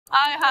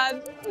I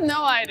had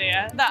no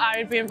idea that I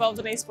would be involved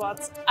in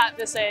esports at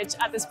this age,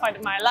 at this point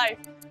in my life.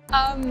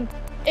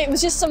 It was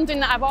just something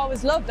that I've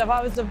always loved. I've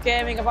always loved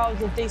gaming, I've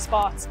always loved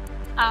esports.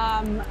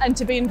 And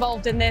to be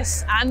involved in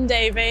this and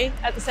AV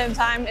at the same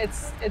time,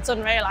 it's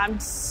unreal. I'm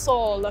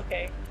so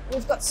lucky.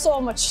 We've got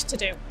so much to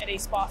do in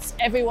esports.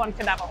 Everyone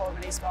can have a home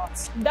in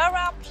esports. There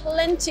are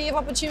plenty of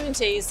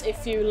opportunities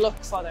if you look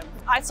for them.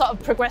 I sort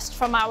of progressed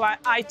from our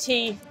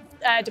IT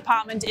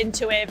department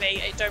into AV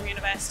at Durham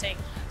University.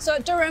 So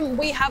at Durham,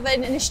 we have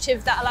an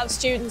initiative that allows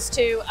students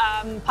to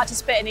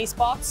participate in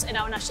esports in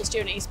our National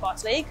Student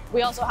Esports League.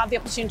 We also have the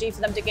opportunity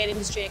for them to gain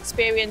industry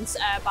experience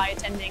by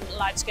attending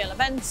large-scale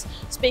events,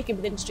 speaking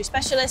with industry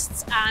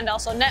specialists, and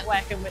also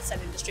networking with said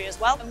industry as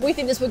well. We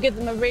think this will give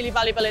them a really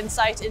valuable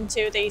insight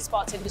into the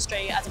esports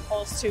industry as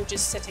opposed to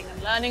just sitting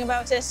and learning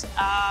about it,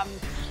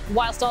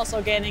 whilst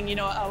also gaining, you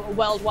know, a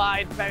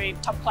worldwide, very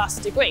top-class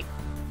degree.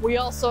 We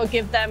also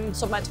give them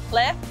somewhere to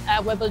play.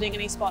 We're building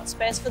an esports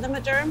space for them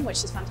at Durham,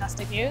 which is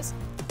fantastic news.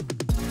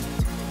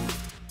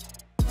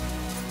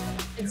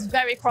 It's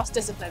very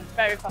cross-discipline,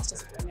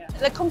 yeah.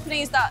 The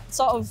companies that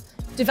sort of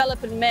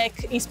develop and make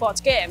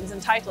esports games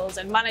and titles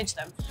and manage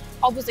them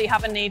obviously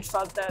have a need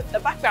for the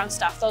background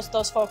staff,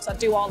 those folks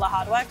that do all the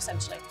hard work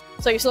essentially.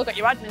 So you've still got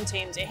your admin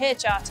teams, your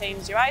HR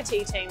teams, your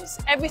IT teams,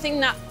 everything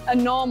that a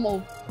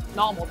normal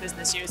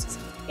business uses,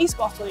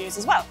 esports will use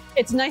as well.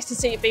 It's nice to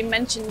see it being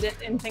mentioned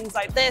in things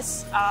like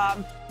this.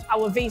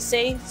 Our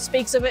VC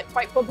speaks of it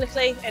quite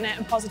publicly in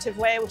a positive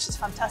way, which is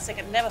fantastic.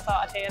 I never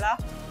thought I'd hear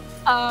that.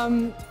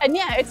 And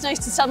yeah, it's nice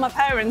to tell my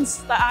parents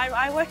that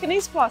I work in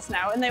esports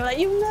now, and they were like,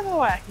 "You never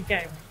work a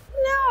game."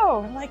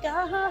 No, I'm like,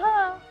 ah ha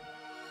ha.